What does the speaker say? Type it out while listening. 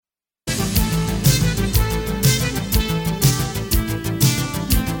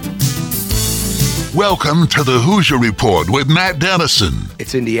Welcome to the Hoosier Report with Matt Dennison.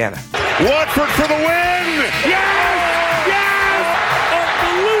 It's Indiana. Watford for the win! Yes! Yes!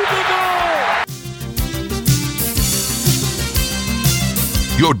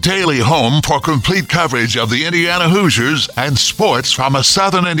 Unbelievable! Your daily home for complete coverage of the Indiana Hoosiers and sports from a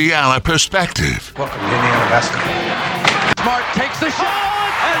Southern Indiana perspective. Welcome to Indiana basketball. Smart takes the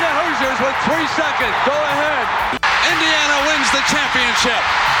shot, and the Hoosiers with 3 seconds go ahead. Indiana wins the championship.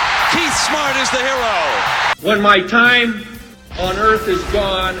 Keith Smart is the hero. When my time on earth is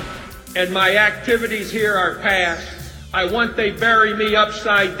gone and my activities here are past, I want they bury me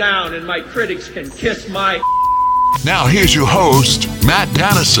upside down and my critics can kiss my... Now here's your host, Matt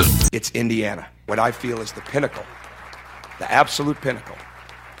Dennison. It's Indiana, what I feel is the pinnacle, the absolute pinnacle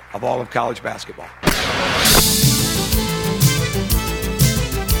of all of college basketball.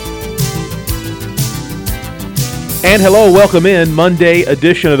 And hello, welcome in Monday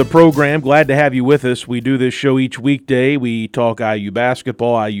edition of the program. Glad to have you with us. We do this show each weekday. We talk IU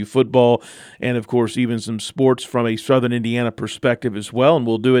basketball, IU football, and of course even some sports from a Southern Indiana perspective as well. And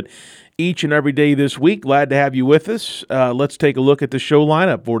we'll do it each and every day this week. Glad to have you with us. Let's take a look at the show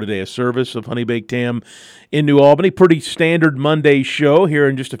lineup for today. A service of Honey Baked Ham in New Albany. Pretty standard Monday show here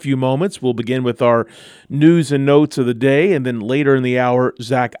in just a few moments. We'll begin with our news and notes of the day, and then later in the hour,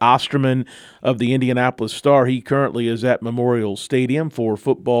 Zach Osterman of the Indianapolis Star. He currently is at Memorial Stadium for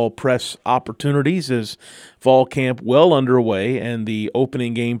football press opportunities as fall camp well underway and the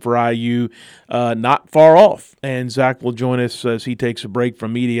opening game for IU not far off. And Zach will join us as he takes a break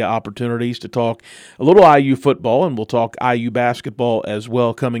from media opportunities to talk a little IU football, and we'll talk IU basketball as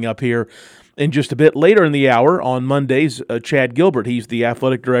well coming up here in just a bit. Later in the hour on Mondays, Chad Gilbert, he's the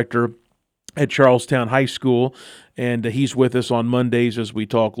athletic director at Charlestown High School, and he's with us on Mondays as we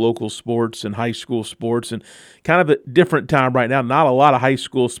talk local sports and high school sports, and kind of a different time right now. Not a lot of high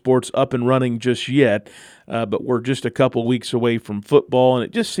school sports up and running just yet, but we're just a couple weeks away from football, and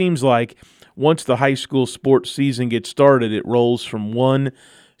it just seems like once the high school sports season gets started, it rolls from one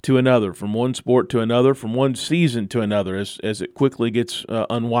to another, from one sport to another, from one season to another, as it quickly gets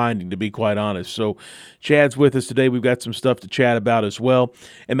unwinding, to be quite honest. So Chad's with us today. We've got some stuff to chat about as well.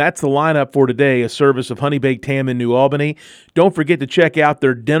 And that's the lineup for today, a service of Honey Baked Ham in New Albany. Don't forget to check out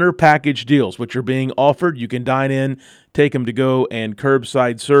their dinner package deals, which are being offered. You can dine in, take them to go, and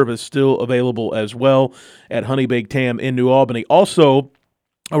curbside service still available as well at Honey Baked Ham in New Albany. Also,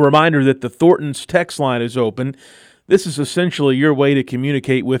 a reminder that the Thornton's text line is open. This is essentially your way to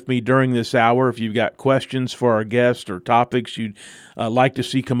communicate with me during this hour. If you've got questions for our guest or topics you'd like to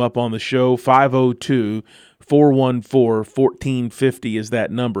see come up on the show, 502-414-1450 is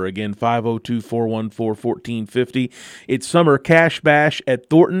that number. Again, 502-414-1450. It's Summer Cash Bash at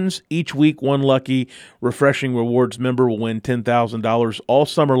Thornton's. Each week, one lucky Refreshing Rewards member will win $10,000 all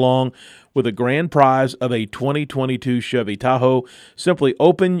summer long with a grand prize of a 2022 Chevy Tahoe. Simply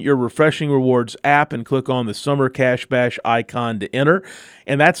open your Refreshing Rewards app and click on the Summer Cash Bash icon to enter.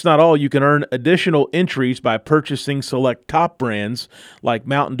 And that's not all. You can earn additional entries by purchasing select top brands like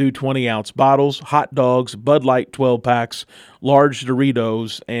Mountain Dew 20-ounce bottles, hot dogs, Bud Light 12-packs, large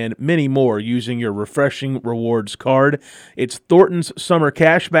Doritos, and many more using your Refreshing Rewards card. It's Thornton's Summer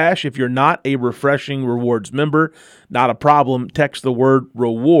Cash Bash. If you're not a Refreshing Rewards member, not a problem. Text the word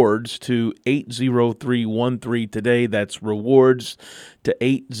rewards to 80313 today. That's rewards to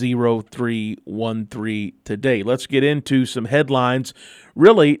 80313 today. Let's get into some headlines.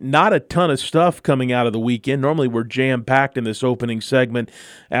 Really not a ton of stuff coming out of the weekend. Normally we're jam-packed in this opening segment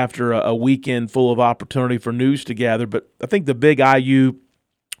after a weekend full of opportunity for news to gather, but I think the big IU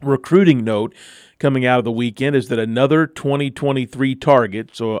recruiting note coming out of the weekend is that another 2023 target,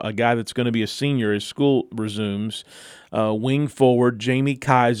 so a guy that's going to be a senior as school resumes, wing forward Jamie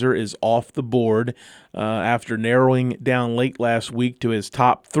Kaiser is off the board after narrowing down late last week to his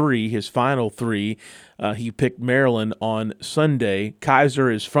top three, his final three. He picked Maryland on Sunday.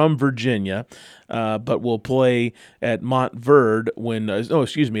 Kaiser is from Virginia, but will play at Montverde at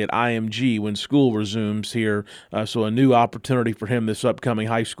IMG when school resumes here. So a new opportunity for him this upcoming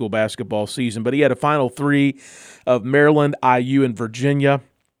high school basketball season. But he had a final three of Maryland, IU, and Virginia.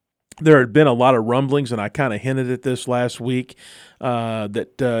 There had been a lot of rumblings, and I kind of hinted at this last week,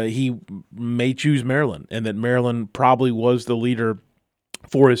 that he may choose Maryland and that Maryland probably was the leader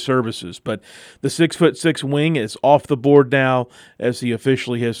for his services. But the 6'6" wing is off the board now as he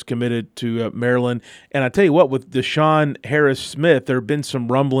officially has committed to Maryland. And I tell you what, with Deshaun Harris-Smith, there have been some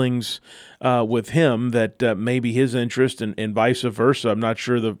rumblings with him that maybe his interest and vice versa. I'm not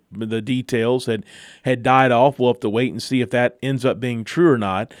sure the details had died off. We'll have to wait and see if that ends up being true or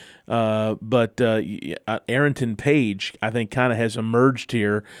not. But Arrington Page, I think, kind of has emerged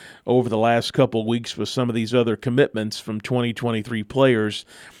here over the last couple of weeks with some of these other commitments from 2023 players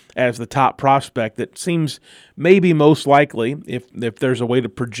as the top prospect that seems maybe most likely, if there's a way to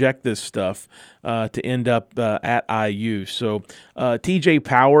project this stuff, to end up at IU. So TJ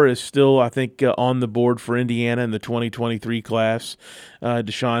Power is still, I think, on the board for Indiana in the 2023 class.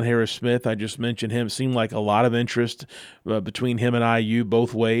 Deshaun Harris-Smith, I just mentioned him. Seemed like a lot of interest between him and IU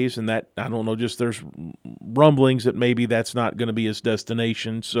both ways, and that, I don't know, just there's rumblings that maybe that's not going to be his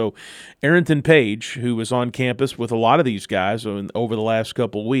destination. So Arrington Page, who was on campus with a lot of these guys over the last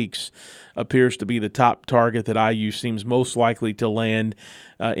couple weeks, appears to be the top target that IU seems most likely to land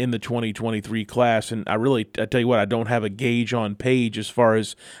in the 2023 class. And I tell you what, I don't have a gauge on Page as far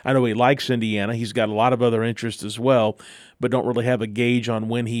as, I know he likes Indiana. He's got a lot of other interests as well, but don't really have a gauge on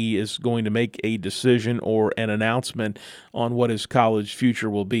when he is going to make a decision or an announcement on what his college future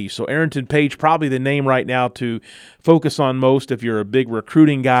will be. So Arrington Page, probably the name right now to focus on most if you're a big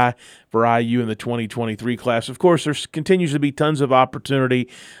recruiting guy for IU in the 2023 class. Of course, there continues to be tons of opportunity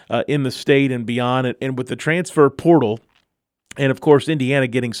in the state and beyond. And with the transfer portal, and of course, Indiana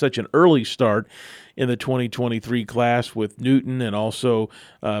getting such an early start in the 2023 class with Newton and also,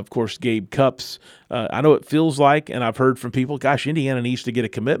 of course, Gabe Cupps. I know it feels like, and I've heard from people, gosh, Indiana needs to get a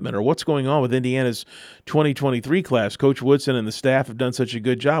commitment, or what's going on with Indiana's 2023 class? Coach Woodson and the staff have done such a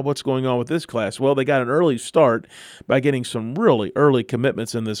good job. What's going on with this class? Well, they got an early start by getting some really early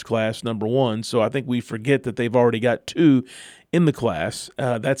commitments in this class, number one. So I think we forget that they've already got two in the class.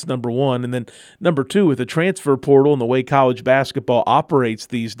 That's number one. And then number two, with the transfer portal and the way college basketball operates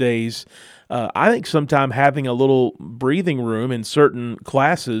these days, I think sometimes having a little breathing room in certain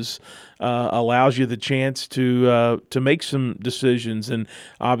classes allows you the chance to make some decisions and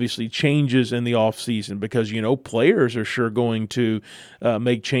obviously changes in the offseason, because, players are sure going to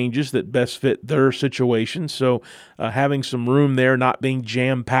make changes that best fit their situation. So having some room there, not being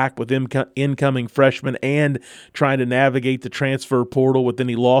jam-packed with incoming freshmen and trying to navigate the transfer portal with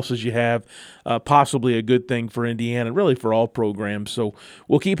any losses you have, possibly a good thing for Indiana, really for all programs. So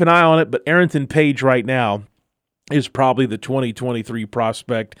we'll keep an eye on it, but Arrington Page right now is probably the 2023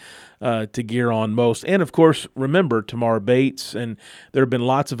 prospect to gear on most. And, of course, remember Tamar Bates, and there have been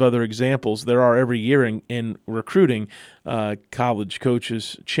lots of other examples. There are every year in recruiting. College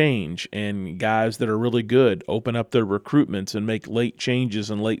coaches change, and guys that are really good open up their recruitments and make late changes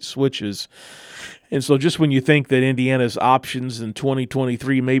and late switches. And so just when you think that Indiana's options in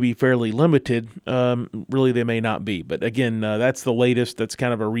 2023 may be fairly limited, really they may not be. But again, that's the latest. That's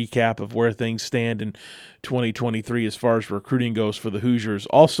kind of a recap of where things stand in 2023 as far as recruiting goes for the Hoosiers.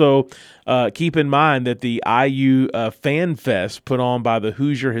 Also, keep in mind that the IU Fan Fest put on by the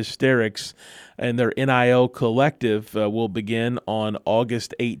Hoosier Hysterics and their NIL collective will begin on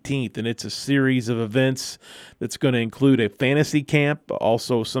August 18th, and it's a series of events that's going to include a fantasy camp,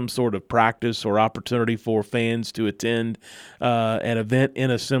 also some sort of practice or opportunity for fans to attend an event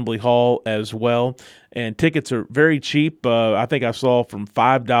in Assembly Hall as well. And tickets are very cheap. I think I saw from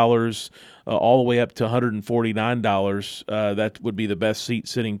 $5 all the way up to $149. That would be the best seat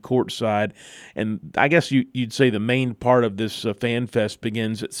sitting courtside. And I guess you'd say the main part of this Fan Fest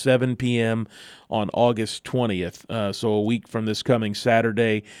begins at 7 p.m. on August 20th, so a week from this coming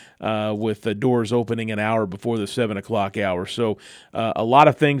Saturday, with the doors opening an hour before the 7 o'clock hour. So a lot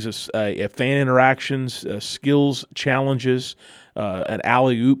of things, fan interactions, skills challenges, an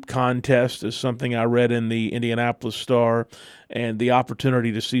alley-oop contest is something I read in the Indianapolis Star, and the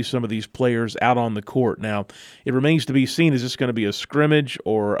opportunity to see some of these players out on the court. Now, it remains to be seen, is this going to be a scrimmage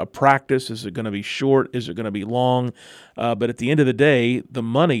or a practice? Is it going to be short? Is it going to be long? But at the end of the day, the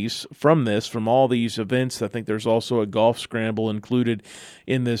monies from this, from all these events, I think there's also a golf scramble included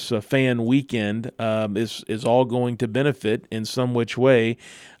in this fan weekend, is all going to benefit in some which way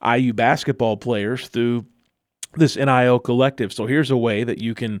IU basketball players through this NIL collective. So here's a way that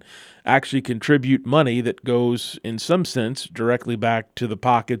you can actually contribute money that goes, in some sense, directly back to the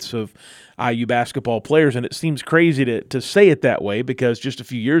pockets of IU basketball players. And it seems crazy to say it that way, because just a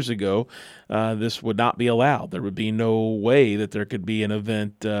few years ago, this would not be allowed. There would be no way that there could be an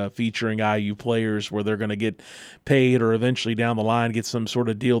event featuring IU players where they're going to get paid or eventually down the line get some sort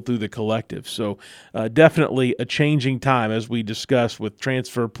of deal through the collective. So definitely a changing time, as we discussed, with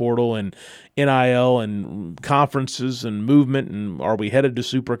transfer portal and NIL and conferences and movement. And are we headed to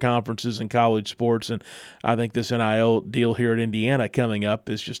super conference? conferences in college sports. And I think this NIL deal here at Indiana coming up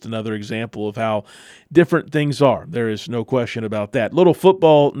is just another example of how different things are. There is no question about that. Little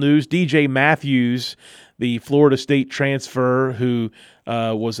football news, DJ Matthews, the Florida State transfer who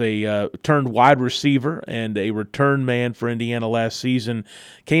was a turned wide receiver and a return man for Indiana last season,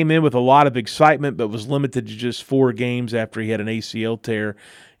 came in with a lot of excitement but was limited to just 4 games after he had an ACL tear.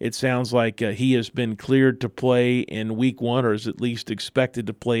 It sounds like he has been cleared to play in Week 1, or is at least expected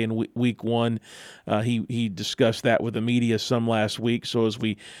to play in Week 1. He discussed that with the media some last week. So as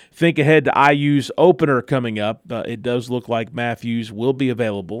we think ahead to IU's opener coming up, it does look like Matthews will be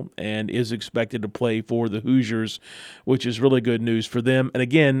available and is expected to play for the Hoosiers, which is really good news for them. And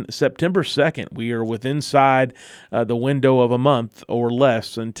again, September 2nd, we are inside the window of a month or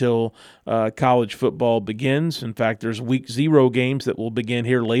less until college football begins. In fact, there's Week 0 games that will begin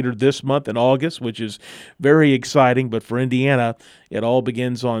here later this month in August, which is very exciting. But for Indiana, it all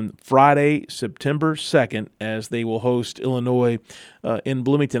begins on Friday, September 2nd, as they will host Illinois in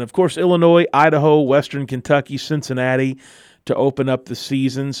Bloomington. Of course, Illinois, Idaho, Western Kentucky, Cincinnati to open up the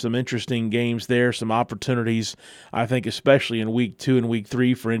season. Some interesting games there, some opportunities, I think, especially in Week 2 and Week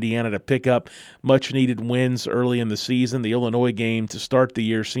 3 for Indiana to pick up much-needed wins early in the season. The Illinois game to start the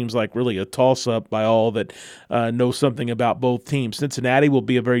year seems like really a toss-up by all that know something about both teams. Cincinnati will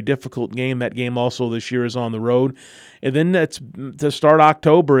be a very difficult game. That game also this year is on the road. And then that's to start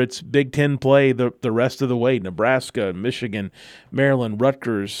October, it's Big Ten play the rest of the way. Nebraska, Michigan, Maryland,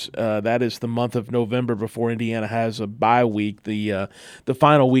 Rutgers. That is the month of November before Indiana has a bye week, the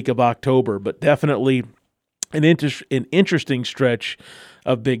final week of October. But definitely an interesting stretch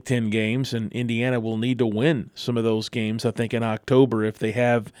of Big Ten games, and Indiana will need to win some of those games, I think, in October if they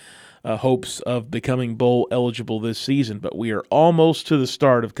have hopes of becoming bowl eligible this season. But we are almost to the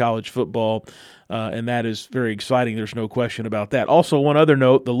start of college football, and that is very exciting. There's no question about that. Also, one other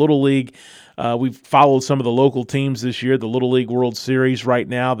note, the Little League, we've followed some of the local teams this year. The Little League World Series right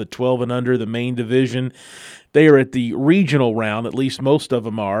now, the 12 and under, the main division. They are at the regional round, at least most of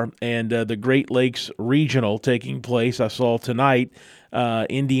them are, and the Great Lakes Regional taking place. I saw tonight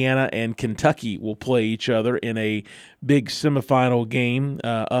Indiana and Kentucky will play each other in a big semifinal game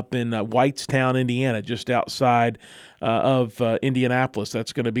up in Whitestown, Indiana, just outside of Indianapolis.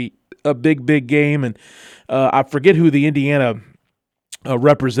 That's going to be a big game, and I forget who the Indiana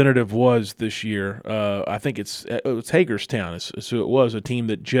representative was this year. I think it's Hagerstown is who it was, a team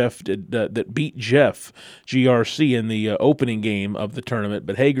that that beat Jeff GRC in the opening game of the tournament.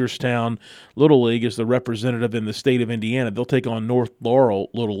 But Hagerstown Little League is the representative in the state of Indiana. They'll take on North Laurel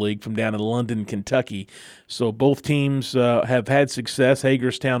Little League from down in London, Kentucky. So both teams have had success.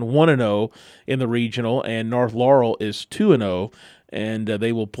 Hagerstown 1-0 in the regional, and North Laurel is 2-0. And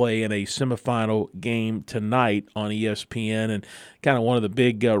they will play in a semifinal game tonight on ESPN, and kind of one of the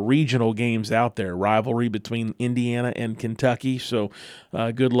big regional games out there, rivalry between Indiana and Kentucky. So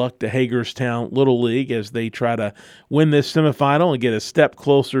good luck to Hagerstown Little League as they try to win this semifinal and get a step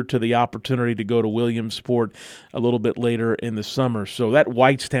closer to the opportunity to go to Williamsport a little bit later in the summer. So that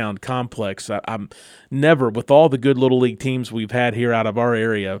Whitestown complex, I'm never, with all the good Little League teams we've had here out of our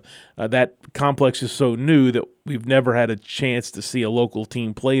area, that complex is so new that we've never had a chance to see a local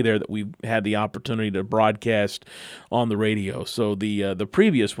team play there that we've had the opportunity to broadcast on the radio. So the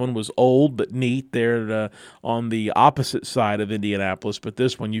previous one was old but neat there on the opposite side of Indianapolis. But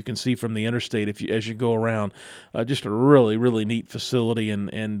this one you can see from the interstate as you go around. Just a really neat facility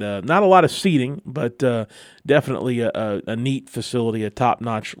and not a lot of seating, but definitely a neat facility, a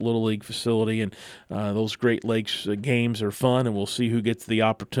top-notch Little League facility. And those Great Lakes games are fun, and we'll see who gets the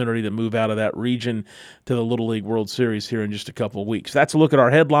opportunity to move out of that region to the Little League World Series here in just a couple of weeks. That's a look at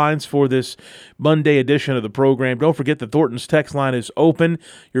our headlines for this Monday edition of the program. Don't forget that Thornton's text line is open.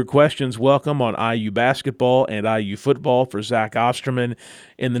 Your questions welcome on IU basketball and IU football for Zach Osterman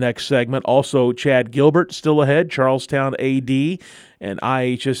in the next segment. Also, Chad Gilbert still ahead, Charlestown AD and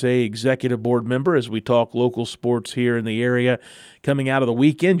IHSA Executive Board member, as we talk local sports here in the area coming out of the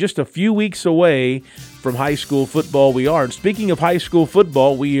weekend. Just a few weeks away from high school football we are. And speaking of high school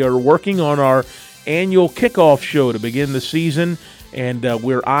football, we are working on our annual kickoff show to begin the season, and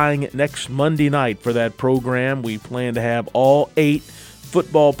we're eyeing next Monday night for that program. We plan to have all 8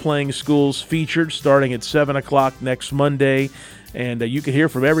 football-playing schools featured starting at 7 o'clock next Monday, and you can hear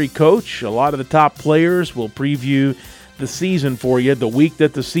from every coach. A lot of the top players will preview the season for you the week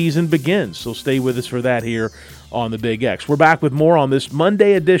that the season begins, so stay with us for that here on the Big X. We're back with more on this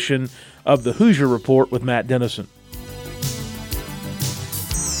Monday edition of the Hoosier Report with Matt Dennison.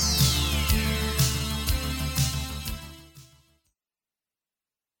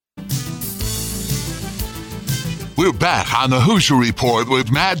 We're back on the Hoosier Report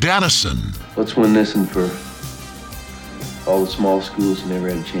with Matt Dennison. Let's win this one for all the small schools who never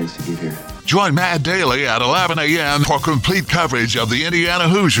had a chance to get here. Join Matt daily at 11 a.m. for complete coverage of the Indiana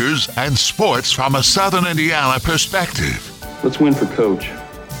Hoosiers and sports from a Southern Indiana perspective. Let's win for Coach,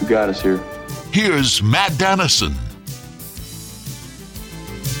 who got us here. Here's Matt Dennison.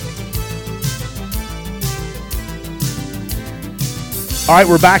 All right,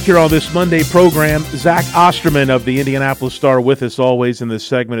 we're back here on this Monday program. Zach Osterman of the Indianapolis Star with us always in this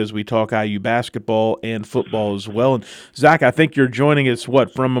segment as we talk IU basketball and football as well. And Zach, I think you're joining us,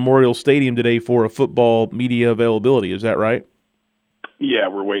 from Memorial Stadium today for a football media availability. Is that right? Yeah,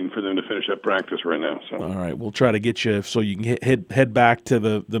 we're waiting for them to finish up practice right now. So. All right, we'll try to get you so you can head back to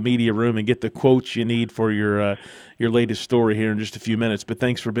the media room and get the quotes you need for your latest story here in just a few minutes. But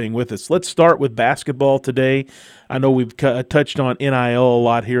thanks for being with us. Let's start with basketball today. I know we've touched on NIL a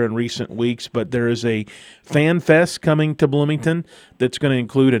lot here in recent weeks, but there is a Fan Fest coming to Bloomington that's going to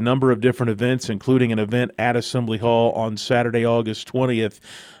include a number of different events, including an event at Assembly Hall on Saturday, August 20th.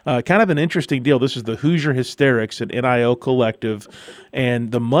 Kind of an interesting deal. This is the Hoosier Hysterics, an NIL collective,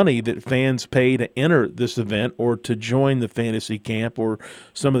 and the money that fans pay to enter this event or to join the fantasy camp or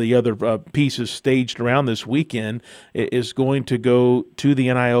some of the other pieces staged around this weekend is going to go to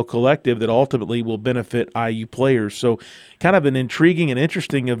the NIL collective that ultimately will benefit IU players. So kind of an intriguing and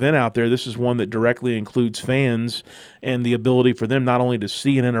interesting event out there. This is one that directly includes fans and the ability for them not only to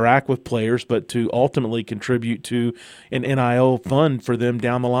see and interact with players, but to ultimately contribute to an NIL fund for them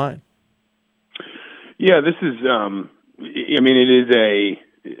down the line. Yeah, this is, it is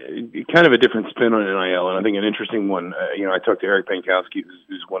a kind of a different spin on NIL, and I think an interesting one. I talked to Eric Pankowski,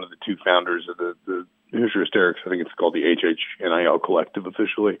 who's one of the two founders of the Hoosier Hysterics. I think it's called the HHNIL Collective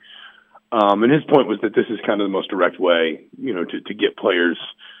officially. And his point was that this is kind of the most direct way, to get players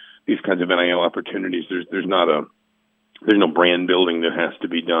these kinds of NIL opportunities. There's no brand building that has to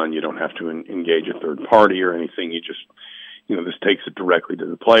be done. You don't have to engage a third party or anything. You just, this takes it directly to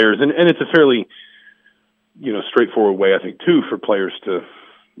the players, and it's a fairly, straightforward way, I think, too, for players to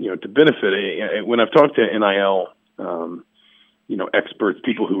benefit. When I've talked to NIL, experts,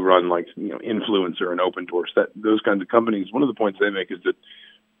 people who run Influencer and Open Doors, those kinds of companies, one of the points they make is that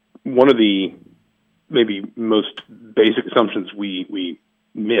one of the maybe most basic assumptions we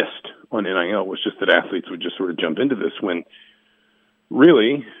missed on NIL was just that athletes would just sort of jump into this, when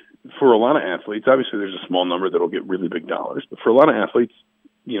really for a lot of athletes, obviously there's a small number that'll get really big dollars, but for a lot of athletes,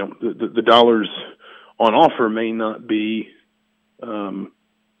 the dollars on offer may not be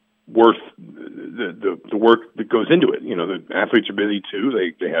worth the work that goes into it. The athletes are busy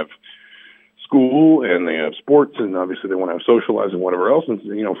too. They have school and they have sports, and obviously they want to have socialize and whatever else. And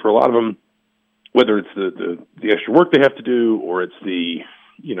for a lot of them, whether it's the extra work they have to do, or it's the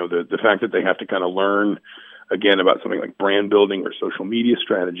fact that they have to kind of learn again about something like brand building or social media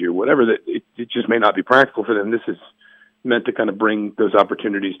strategy or whatever, that it just may not be practical for them. This is meant to kind of bring those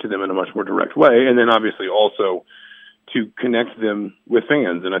opportunities to them in a much more direct way, and then obviously also to connect them with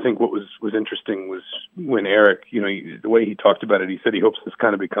fans. And I think what was interesting was when Eric, the way he talked about it, he said he hopes this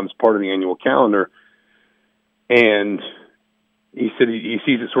kind of becomes part of the annual calendar. And he said he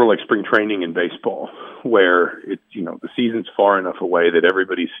sees it sort of like spring training in baseball, where it's, the season's far enough away that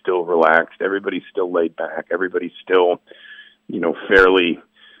everybody's still relaxed, everybody's still laid back, everybody's still, fairly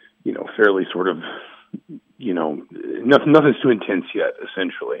sort of, nothing's too intense yet,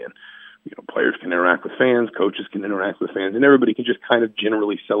 essentially. And, players can interact with fans, coaches can interact with fans, and everybody can just kind of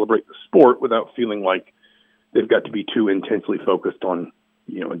generally celebrate the sport without feeling like they've got to be too intensely focused on,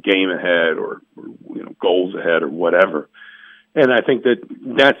 a game ahead or goals ahead or whatever. And I think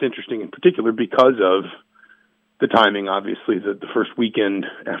that's interesting in particular because of the timing, obviously, the first weekend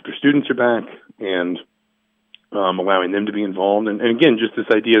after students are back, and allowing them to be involved. And again, just this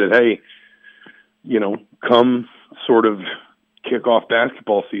idea that, hey, come sort of kick off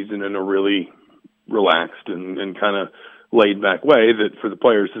basketball season in a really relaxed and kind of laid back way that for the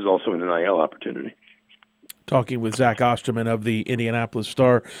players is also an NIL opportunity. Talking with Zach Osterman of the Indianapolis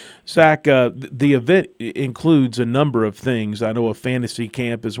Star. Zach, the event includes a number of things. I know a fantasy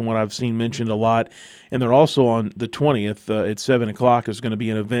camp is one I've seen mentioned a lot, and they're also on the 20th at 7 o'clock is going to be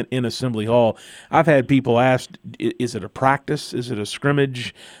an event in Assembly Hall. I've had people ask, is it a practice? Is it a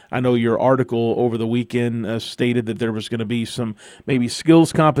scrimmage? I know your article over the weekend stated that there was going to be some maybe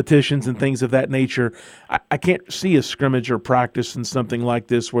skills competitions and things of that nature. I can't see a scrimmage or practice in something like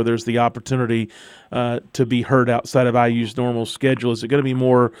this where there's the opportunity to be heard outside of IU's normal schedule. Is it going to be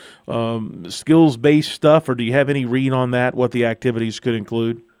more skills-based stuff, or do you have any read on that, what the activities could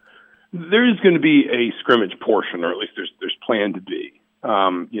include? There is going to be a scrimmage portion, or at least there's planned to be.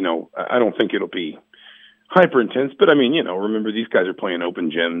 I don't think it'll be hyper intense. But I mean, remember these guys are playing open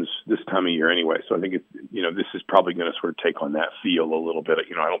gyms this time of year anyway. So I think this is probably going to sort of take on that feel a little bit. I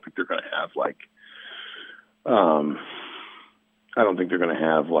don't think they're going to have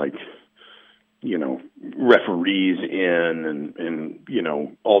referees in and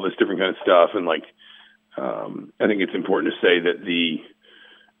all this different kind of stuff. And I think it's important to say that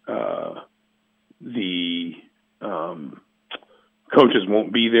the coaches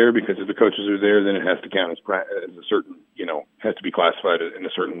won't be there, because if the coaches are there, then it has to count as a certain, has to be classified in a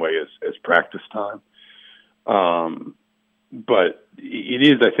certain way as practice time. But it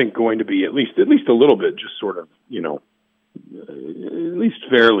is, I think, going to be at least a little bit just sort of, at least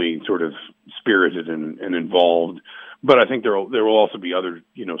fairly sort of spirited and involved. But I think there will also be other,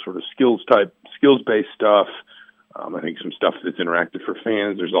 sort of skills-based stuff. I think some stuff that's interactive for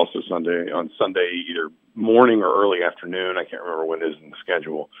fans. There's also on Sunday, either morning or early afternoon. I can't remember when it is in the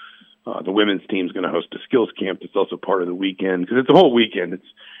schedule. The women's team's going to host a skills camp that's also part of the weekend, because it's a whole weekend.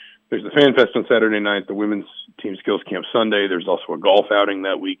 There's the Fan Fest on Saturday night, the women's team skills camp Sunday. There's also a golf outing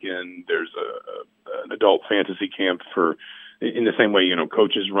that weekend. There's an adult fantasy camp in the same way,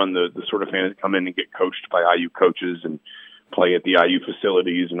 coaches run the sort of fans come in and get coached by IU coaches and play at the IU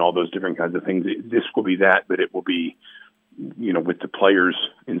facilities and all those different kinds of things. This will be that, but it will be, with the players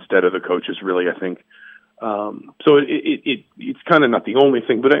instead of the coaches, really, I think. So it's kind of not the only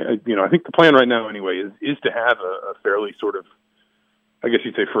thing, but I think the plan right now anyway is to have a fairly sort of, I guess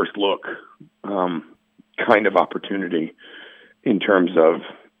you'd say, first look kind of opportunity in terms of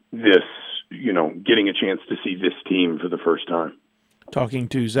this, getting a chance to see this team for the first time. Talking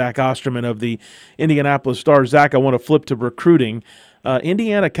to Zach Osterman of the Indianapolis Stars. Zach, I want to flip to recruiting.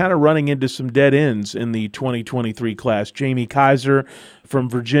 Indiana kind of running into some dead ends in the 2023 class. Jamie Kaiser from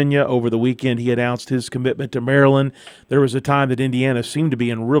Virginia, over the weekend he announced his commitment to Maryland. There was a time that Indiana seemed to be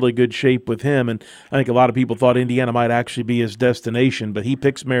in really good shape with him, and I think a lot of people thought Indiana might actually be his destination, but he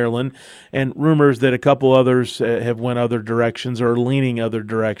picks Maryland, and rumors that a couple others have went other directions or are leaning other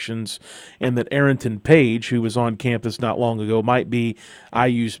directions, and that Arrington Page, who was on campus not long ago, might be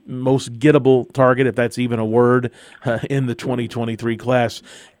IU's most gettable target, if that's even a word, in the 2023 class.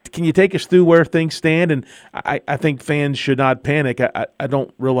 Can you take us through where things stand? And I think fans should not panic. I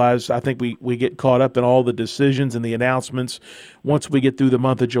don't realize, I think we get caught up in all the decisions and the announcements. Once we get through the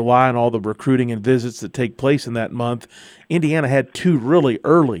month of July and all the recruiting and visits that take place in that month, Indiana had two really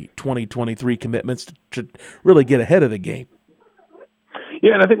early 2023 commitments to really get ahead of the game.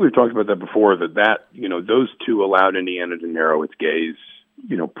 Yeah, and I think we've talked about that before, that those two allowed Indiana to narrow its gaze,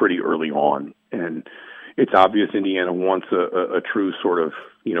 pretty early on. And it's obvious Indiana wants a true sort of,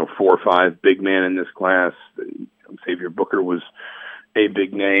 4 or 5 big man in this class. Xavier Booker was a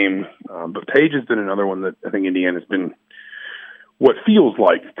big name, but Page has been another one that I think Indiana's been what feels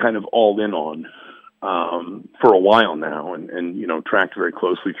like kind of all in on for a while now, and tracked very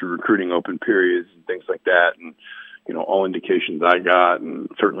closely through recruiting open periods and things like that. And all indications I got, and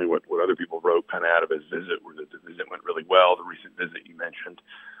certainly what other people wrote kind of out of his visit, were that the visit went really well. The recent visit you mentioned.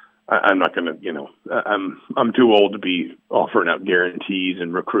 I'm not going to, I'm too old to be offering out guarantees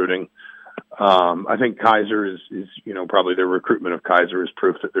in recruiting. I think Kaiser is probably their recruitment of Kaiser is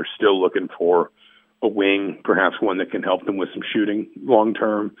proof that they're still looking for a wing, perhaps one that can help them with some shooting long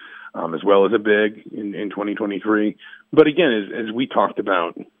term, as well as a big in 2023. But again, as we've talked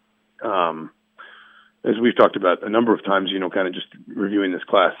about a number of times, kind of just reviewing this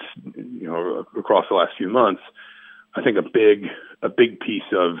class, across the last few months, I think a big piece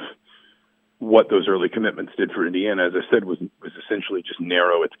of what those early commitments did for Indiana, as I said, was essentially just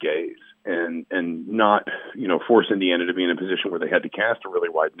narrow its gaze and not, force Indiana to be in a position where they had to cast a really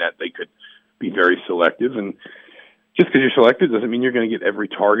wide net. They could be very selective, and just because you're selective doesn't mean you're going to get every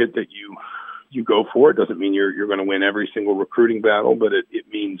target that you go for. It doesn't mean you're going to win every single recruiting battle, but it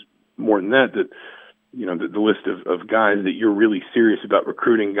means more than that, the list of guys that you're really serious about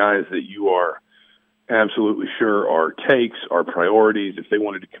recruiting, guys that you are absolutely sure are takes, are priorities. If they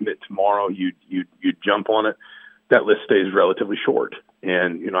wanted to commit tomorrow, you'd jump on it. That list stays relatively short.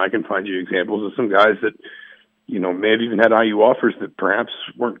 And, I can find you examples of some guys that, may have even had IU offers that perhaps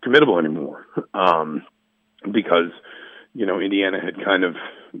weren't committable anymore. Because, Indiana had kind of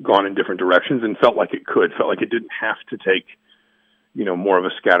gone in different directions and felt like it didn't have to take, more of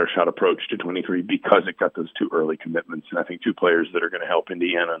a scattershot approach to 23 because it got those two early commitments. And I think two players that are going to help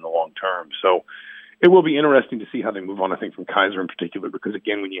Indiana in the long term. So it will be interesting to see how they move on, I think, from Kaiser in particular, because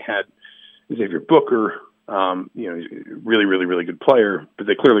again, when you had Xavier Booker, he's a really, really, really good player, but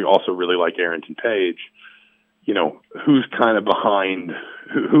they clearly also really like Arrington Page. Who's kind of behind,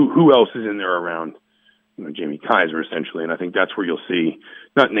 who else is in there around, Jamie Kaiser essentially. And I think that's where you'll see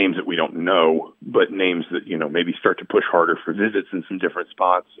not names that we don't know, but names that, maybe start to push harder for visits in some different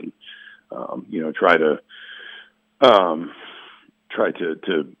spots and, try to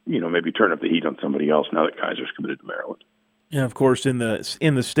maybe turn up the heat on somebody else now that Kaiser's committed to Maryland. And of course, in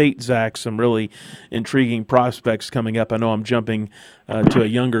the state, Zach, some really intriguing prospects coming up. I know I'm jumping to a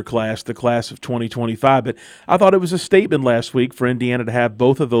younger class, the class of 2025, but I thought it was a statement last week for Indiana to have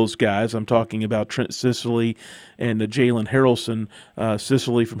both of those guys. I'm talking about Trent Sicily and Jalen Harrelson.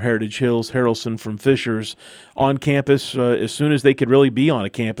 Sicily from Heritage Hills, Harrelson from Fishers, on campus as soon as they could really be on a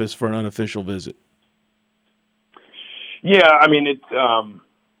campus for an unofficial visit. Yeah, I mean,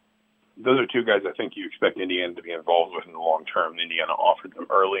 those are two guys I think you expect Indiana to be involved with in the long term. Indiana offered them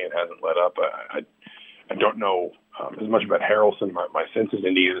early and hasn't let up. I don't know as much about Harrelson. My sense is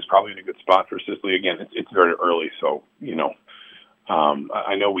Indiana is probably in a good spot for Sicily. Again, it's very early, so,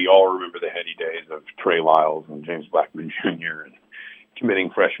 I know we all remember the heady days of Trey Lyles and James Blackman Jr. and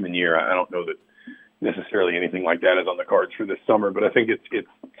committing freshman year. I don't know that necessarily anything like that is on the cards for this summer, but I think it's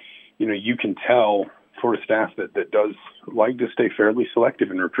you can tell for a staff that does like to stay fairly selective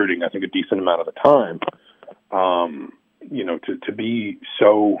in recruiting, I think a decent amount of the time, to be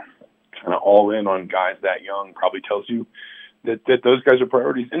so kind of all in on guys that young probably tells you that those guys are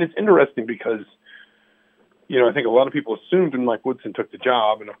priorities. And it's interesting because, I think a lot of people assumed when Mike Woodson took the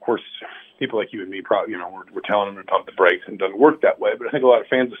job, and of course, people like you and me probably, we're telling him to pump the brakes, and it doesn't work that way. But I think a lot of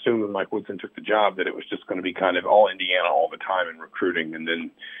fans assumed when Mike Woodson took the job that it was just going to be kind of all Indiana all the time in recruiting, and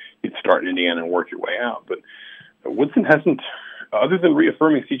then you'd start in Indiana and work your way out. But Woodson hasn't, other than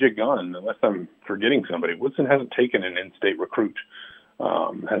reaffirming C.J. Gunn, unless I'm forgetting somebody, Woodson hasn't taken an in-state recruit,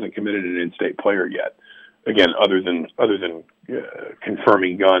 hasn't committed an in-state player yet. Again, other than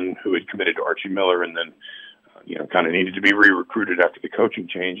confirming Gunn, who had committed to Archie Miller, and then kind of needed to be re-recruited after the coaching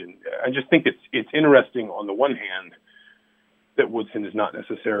change. And I just think it's interesting on the one hand that Woodson is not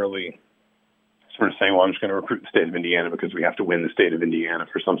necessarily sort of saying, well, I'm just going to recruit the state of Indiana because we have to win the state of Indiana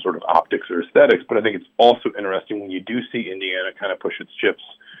for some sort of optics or aesthetics. But I think it's also interesting when you do see Indiana kind of push its chips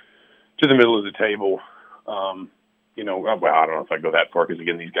to the middle of the table. Well, I don't know if I go that far because,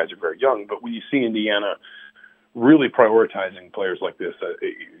 again, these guys are very young. But when you see Indiana really prioritizing players like this,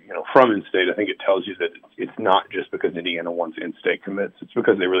 from in-state, I think it tells you that it's not just because Indiana wants in-state commits. It's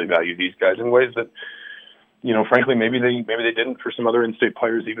because they really value these guys in ways that, frankly, maybe they didn't for some other in-state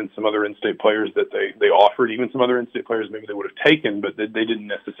players, even some other in-state players that they offered, even some other in-state players maybe they would have taken, but they didn't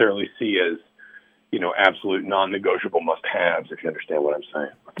necessarily see as, absolute non-negotiable must-haves, if you understand what I'm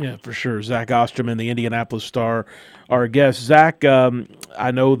saying. Yeah, for sure. Zach Osterman, the Indianapolis Star, our guest. Zach,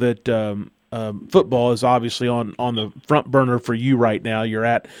 I know that football is obviously on the front burner for you right now. You're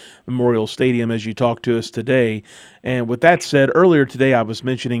at Memorial Stadium as you talk to us today. And with that said, earlier today I was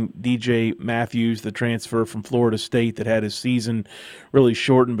mentioning DJ Matthews, the transfer from Florida State that had his season really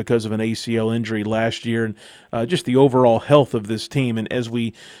shortened because of an ACL injury last year, and just the overall health of this team. And as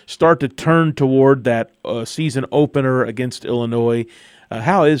we start to turn toward that season opener against Illinois,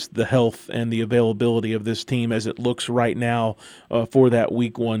 how is the health and the availability of this team as it looks right now for that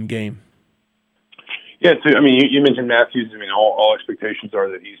Week 1 game? Yeah, you mentioned Matthews. All expectations are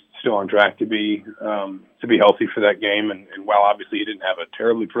that he's still on track to be healthy for that game. And while obviously he didn't have a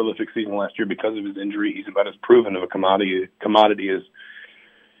terribly prolific season last year because of his injury, he's about as proven of a commodity as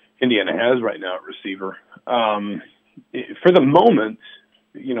Indiana has right now at receiver. For the moment,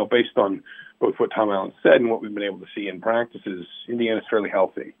 based on both what Tom Allen said and what we've been able to see in practices, Indiana's fairly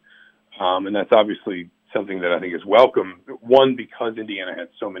healthy, and that's obviously something that I think is welcome. One, because Indiana had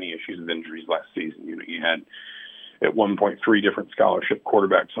so many issues with injuries last season. You had at one point 3 different scholarship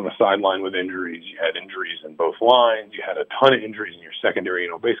quarterbacks on the sideline with injuries. You had injuries in both lines. You had a ton of injuries in your secondary.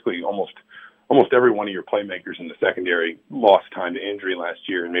 Basically almost every one of your playmakers in the secondary lost time to injury last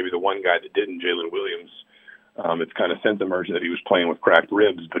year. And maybe the one guy that didn't, Jalen Williams, it's kind of sent the emerged that he was playing with cracked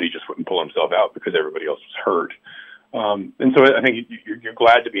ribs, but he just wouldn't pull himself out because everybody else was hurt. And so I think you're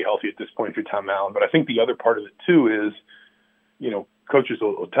glad to be healthy at this point for Tom Allen. But I think the other part of it, too, is, coaches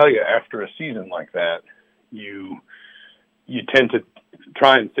will tell you after a season like that, you tend to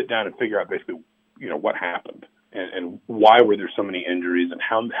try and sit down and figure out basically, what happened and why were there so many injuries and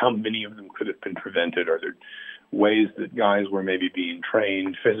how many of them could have been prevented. Are there ways that guys were maybe being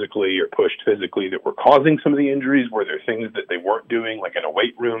trained physically or pushed physically that were causing some of the injuries? Were there things that they weren't doing, like in a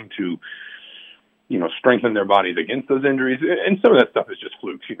weight room, to strengthen their bodies against those injuries? And some of that stuff is just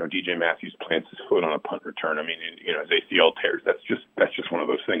flukes. DJ Matthews plants his foot on a punt return. His ACL tears. That's just one of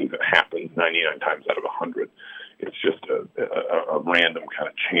those things that happens 99 times out of 100. It's just a random kind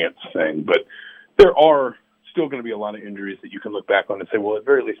of chance thing. But there are still going to be a lot of injuries that you can look back on and say, well, at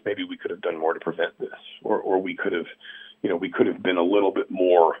very least, maybe we could have done more to prevent this, or we could have, we could have been a little bit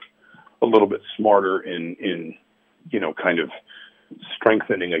smarter in kind of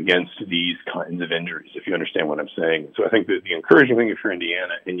strengthening against these kinds of injuries, if you understand what I'm saying. So I think that the encouraging thing, if you're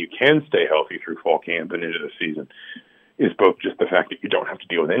Indiana and you can stay healthy through fall camp and into the season, is both just the fact that you don't have to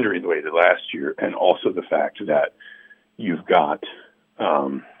deal with injuries the way you did last year, and also the fact that you've got,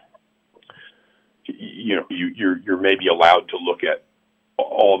 you're maybe allowed to look at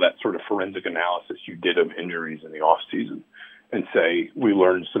all that sort of forensic analysis you did of injuries in the off season and say, we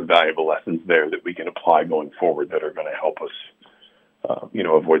learned some valuable lessons there that we can apply going forward that are going to help us,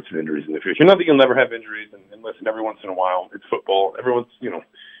 avoid some injuries in the future. Not that you'll never have injuries, and listen, every once in a while, it's football. Everyone's,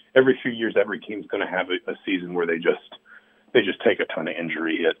 every few years, every team's going to have a season where they just take a ton of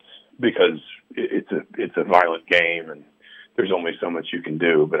injury hits because it's a violent game and there's only so much you can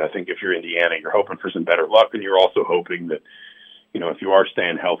do. But I think if you're Indiana, you're hoping for some better luck, and you're also hoping that, if you are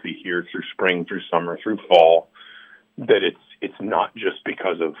staying healthy here through spring, through summer, through fall, that it's not just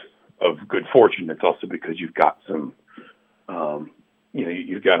because of good fortune. It's also because you've got some,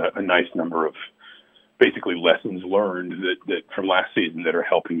 you've got a nice number of basically lessons learned that from last season that are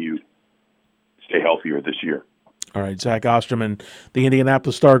helping you stay healthier this year. All right, Zach Osterman, the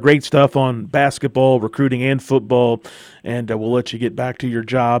Indianapolis Star. Great stuff on basketball, recruiting, and football. And we'll let you get back to your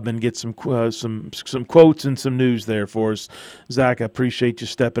job and get some quotes and some news there for us. Zach, I appreciate you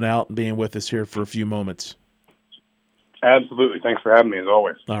stepping out and being with us here for a few moments. Absolutely. Thanks for having me, as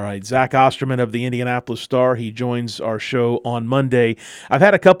always. All right. Zach Osterman of the Indianapolis Star. He joins our show on Monday. I've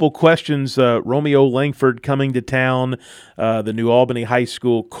had a couple questions. Romeo Langford coming to town, the New Albany High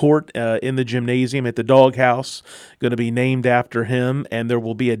School court in the gymnasium at the Doghouse, going to be named after him, and there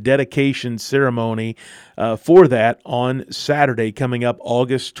will be a dedication ceremony for that on Saturday coming up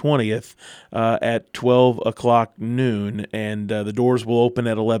August 20th at 12 o'clock noon, and the doors will open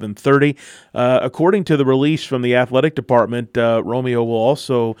at 11:30. According to the release from the athletic department, Romeo will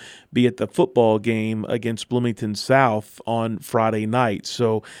also be at the football game against Bloomington South on Friday night.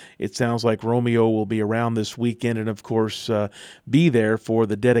 So it sounds like Romeo will be around this weekend and, of course, be there for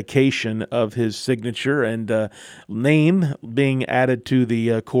the dedication of his signature and name being added to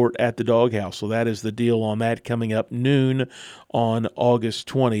the court at the Doghouse. So that is the deal on that, coming up noon on August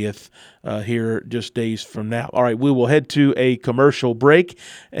 20th here just days from now. All right, we will head to a commercial break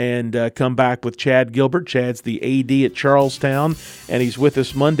and come back with Chad Gilbert. Chad's the AD at Charlestown, and he's with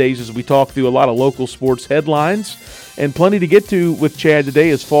us Mondays as we talk through a lot of local sports headlines. And plenty to get to with Chad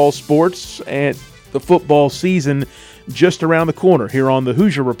today as fall sports and the football season just around the corner here on the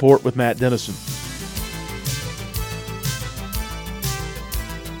Hoosier Report with Matt Dennison.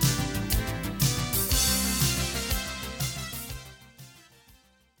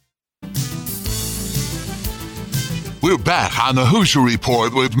 We're back on the Hoosier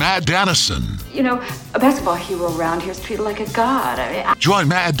Report with Matt Dennison. A basketball hero around here is treated like a god. Join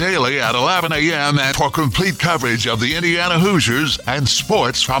Matt daily at 11 a.m. for complete coverage of the Indiana Hoosiers and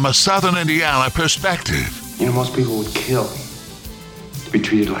sports from a Southern Indiana perspective. Most people would kill to be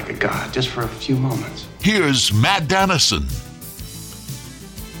treated like a god just for a few moments. Here's Matt Dennison.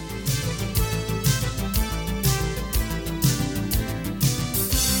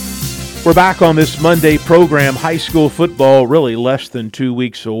 We're back on this Monday program. High school football really less than 2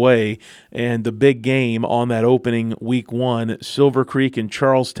 weeks away, and the big game on that opening week one, Silver Creek and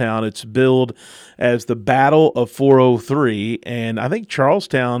Charlestown. It's billed as the Battle of 403, and I think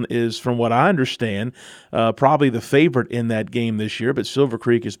Charlestown is, from what I understand, probably the favorite in that game this year, but Silver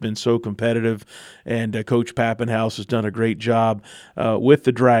Creek has been so competitive, and Coach Pappenhouse has done a great job with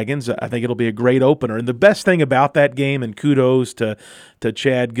the Dragons. I think it'll be a great opener, and the best thing about that game, and kudos to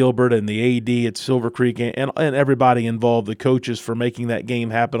Chad Gilbert and the AD at Silver Creek and everybody involved, the coaches, for making that game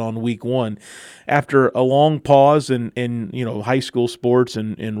happen on week one. After a long pause in high school sports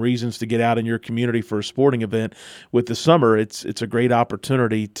and reasons to get out in your community for a sporting event with the summer, it's a great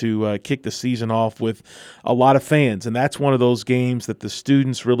opportunity to kick the season off with a lot of fans. And that's one of those games that the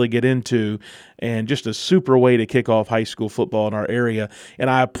students really get into, and just a super way to kick off high school football in our area. And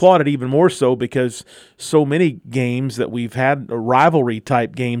I applaud it even more so because so many games that we've had,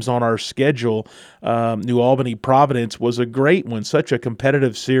 rivalry-type games on our schedule, New Albany-Providence was a great one, such a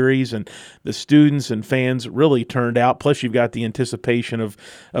competitive series, and the students and fans really turned out. Plus, you've got the anticipation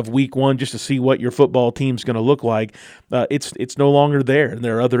of week one just to see what your football team's going to look like. It's no longer there, and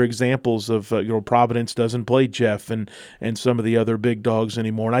there are other examples of Providence doesn't play Jeff and some of the other big dogs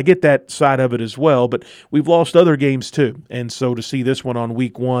anymore. And I get that side of it as well, but we've lost other games too. And so to see this one on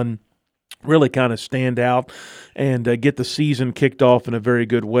week one really kind of stand out and get the season kicked off in a very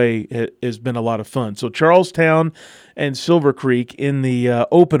good way. It has been a lot of fun. So Charlestown and Silver Creek in the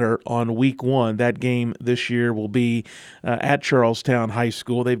opener on week 1. That game this year will be at Charlestown High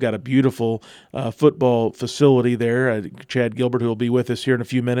School. They've got a beautiful football facility there. Chad Gilbert, who will be with us here in a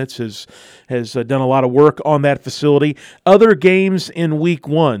few minutes, has done a lot of work on that facility. Other games in week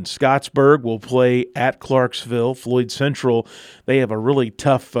 1, Scottsburg will play at Clarksville. Floyd Central, they have a really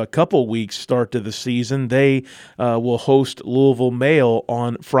tough couple weeks start to the season. They will host Louisville Male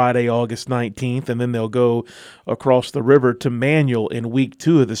on Friday, August 19th, and then they'll go across the river to Manual in week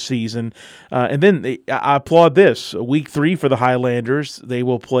 2 of the season. And then I applaud this. Week 3 for the Highlanders, they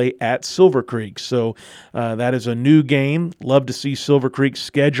will play at Silver Creek. So that is a new game. Love to see Silver Creek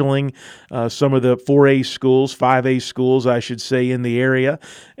scheduling some of the 4A schools, 5A schools, I should say, in the area.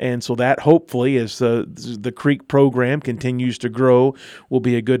 And so that hopefully, as the Creek program continues to grow, will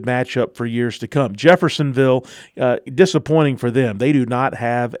be a good matchup for years to come. Jeffersonville, disappointing for them. They do not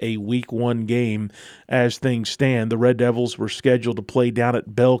have a week 1 game as things stand. The Red Devils were scheduled to play down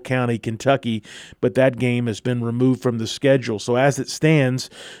at Bell County, Kentucky, but that game has been removed from the schedule. So as it stands,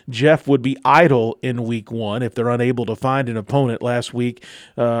 Jeff would be idle in week 1 if they're unable to find an opponent. Last week,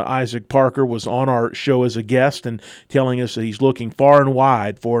 Isaac Parker was on our show as a guest and telling us that he's looking far and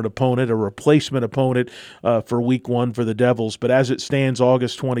wide for an opponent, a replacement opponent for week 1 for the Devils. But as it stands,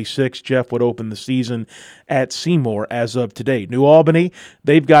 August 26th, Jeff would open the season at Seymour as of today. New Albany,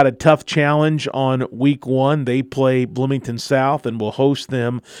 they've got a tough challenge on week 1. They play Bloomington South and will host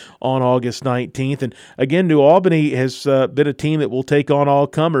them on August 19th. And again, New Albany has been a team that will take on all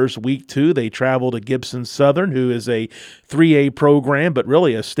comers. Week 2, they travel to Gibson Southern, who is a 3A program, but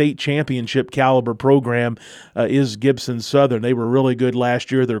really a state championship caliber program is Gibson Southern. They were really good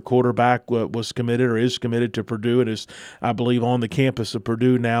last year. Their quarterback was committed or is committed to Purdue and is, I believe, on the campus of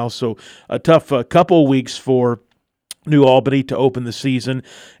Purdue now. So a tough couple weeks for New Albany to open the season.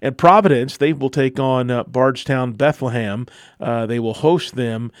 And Providence, they will take on Bardstown Bethlehem. They will host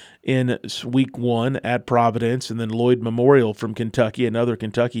them in week 1 at Providence, and then Lloyd Memorial from Kentucky, another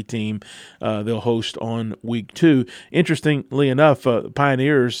Kentucky team, they'll host on week 2. Interestingly enough,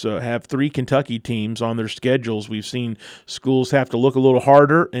 Pioneers have 3 Kentucky teams on their schedules. We've seen schools have to look a little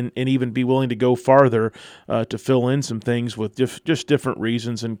harder and even be willing to go farther to fill in some things with just different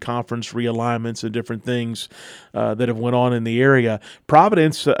reasons and conference realignments and different things that have went on in the area.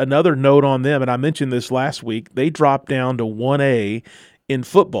 Providence, another note on them, and I mentioned this last week, they dropped down to 1A in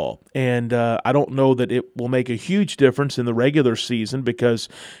football. And I don't know that it will make a huge difference in the regular season because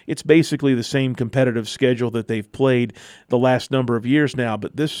it's basically the same competitive schedule that they've played the last number of years now.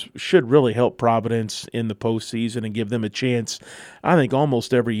 But this should really help Providence in the postseason and give them a chance, I think,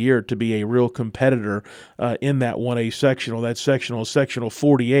 almost every year to be a real competitor in that 1A sectional. That sectional is sectional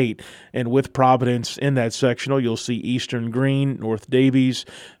 48. And with Providence in that sectional, you'll see Eastern Green, North Davies,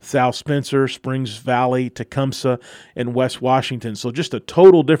 South Spencer, Springs Valley, Tecumseh, and West Washington. So just a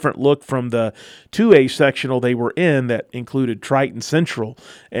total different look from the 2A sectional they were in that included Triton Central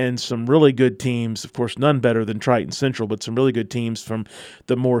and some really good teams. Of course, none better than Triton Central, but some really good teams from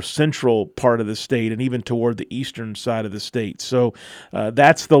the more central part of the state and even toward the eastern side of the state. So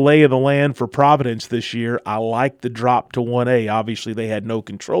that's the lay of the land for Providence this year. I like the drop to 1A. Obviously, they had no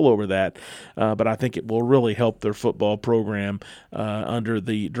control over that, but I think it will really help their football program under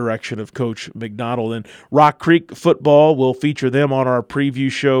the direction of Coach McDonald. And Rock Creek football will feature them on our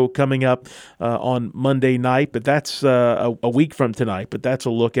preview show coming up on Monday night, but that's a week from tonight. But that's a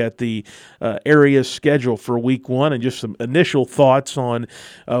look at the area schedule for week 1 and just some initial thoughts on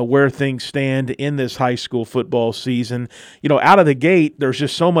where things stand in this high school football season. You know, out of the gate, there's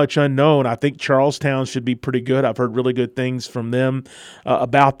just so much unknown. I think Charlestown should be pretty good. I've heard really good things from them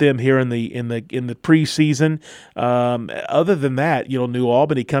about them here in the preseason. Other than that, you know, New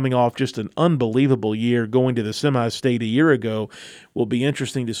Albany coming off just an unbelievable year, going to the semi-state a year ago. Will be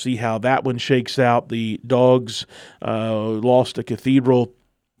interesting to see how that one shakes out. The Dogs lost to Cathedral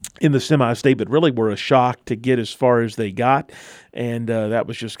in the semi-state, but really were a shock to get as far as they got. And that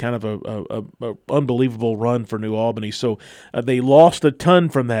was just kind of a unbelievable run for New Albany. So they lost a ton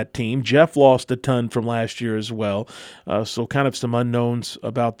from that team. Jeff lost a ton from last year as well. So kind of some unknowns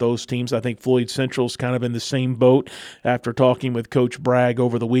about those teams. I think Floyd Central's kind of in the same boat after talking with Coach Bragg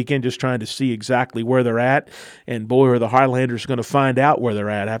over the weekend, just trying to see exactly where they're at. And boy, are the Highlanders going to find out where they're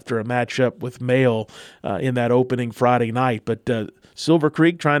at after a matchup with Male in that opening Friday night. But Silver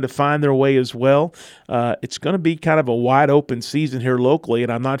Creek trying to find their way as well. It's going to be kind of a wide-open season here locally,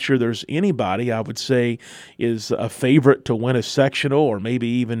 and I'm not sure there's anybody I would say is a favorite to win a sectional or maybe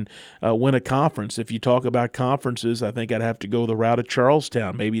even win a conference. If you talk about conferences, I think I'd have to go the route of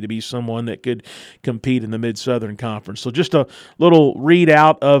Charlestown, maybe to be someone that could compete in the Mid-Southern Conference. So just a little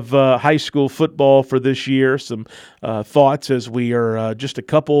readout of high school football for this year, some thoughts as we are just a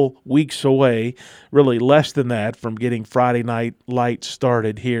couple weeks away, really less than that, from getting Friday Night Lights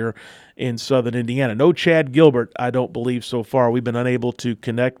started here in Southern Indiana. No Chad Gilbert, I don't believe, so far. We've been unable to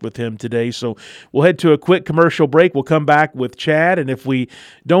connect with him today, so we'll head to a quick commercial break. We'll come back with Chad, and if we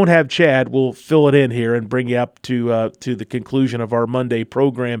don't have Chad, we'll fill it in here and bring you up to the conclusion of our Monday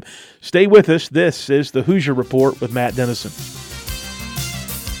program. Stay with us. This is the Hoosier Report with Matt Dennison.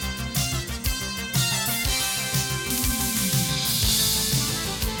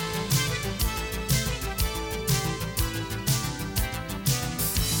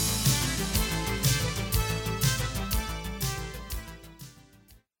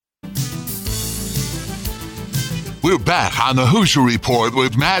 We're back on the Hoosier Report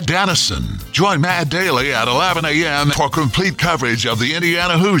with Matt Dennison. Join Matt daily at 11 a.m. for complete coverage of the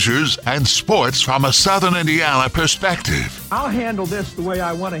Indiana Hoosiers and sports from a Southern Indiana perspective. I'll handle this the way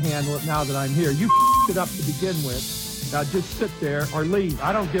I want to handle it now that I'm here. You it up to begin with. Now just sit there or leave.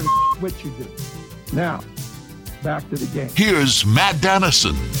 I don't give a what you do. Now, back to the game. Here's Matt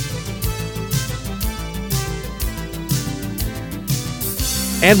Dennison.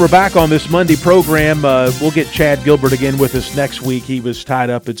 And we're back on this Monday program. We'll get Chad Gilbert again with us next week. He was tied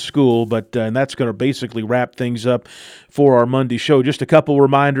up at school, but and that's going to basically wrap things up for our Monday show. Just a couple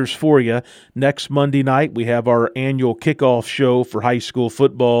reminders for you. Next Monday night, we have our annual kickoff show for high school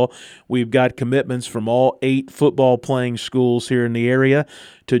football. We've got commitments from all 8 football-playing schools here in the area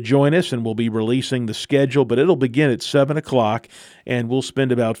to join us, and we'll be releasing the schedule, but it'll begin at 7 o'clock, and we'll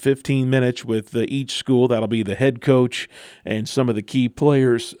spend about 15 minutes with each school. That'll be the head coach and some of the key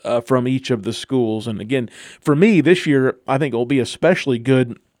players from each of the schools. And again, for me, this year, I think it'll be especially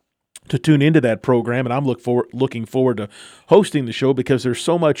good to tune into that program, and I'm looking forward to hosting the show because there's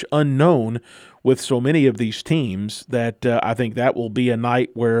so much unknown with so many of these teams that I think that will be a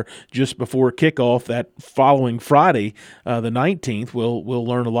night where just before kickoff that following Friday, the 19th, we'll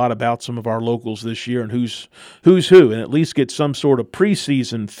learn a lot about some of our locals this year and who's who, and at least get some sort of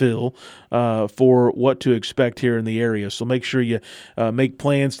preseason feel for what to expect here in the area. So make sure you make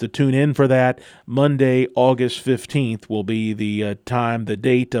plans to tune in for that. Monday, August 15th will be the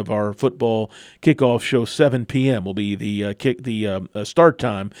date of our football kickoff show. 7 p.m. will be the start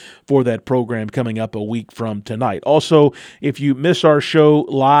time for that program coming up a week from tonight. Also, if you miss our show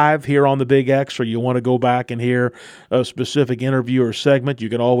live here on the Big X, or you want to go back and hear a specific interview or segment, you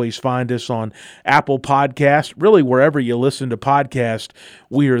can always find us on Apple Podcasts. Really, wherever you listen to podcasts,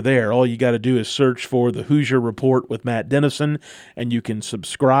 we are there. All you got to do is search for the Hoosier Report with Matt Dennison, and you can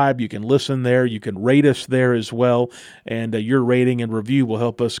subscribe, you can listen there, you can rate us there as well, and your rating and review will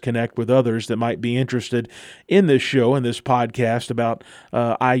help us connect with others that might be interested in this show and this podcast about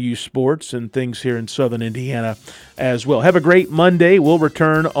IU sports and things here in Southern Indiana as well. Have a great Monday. We'll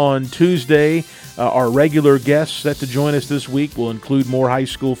return on Tuesday. Our regular guests set to join us this week will include more high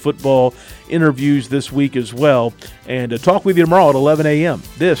school football interviews this week as well. And talk with you tomorrow at 11 a.m.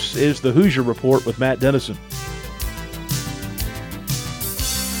 This is the Hoosier Report with Matt Dennison.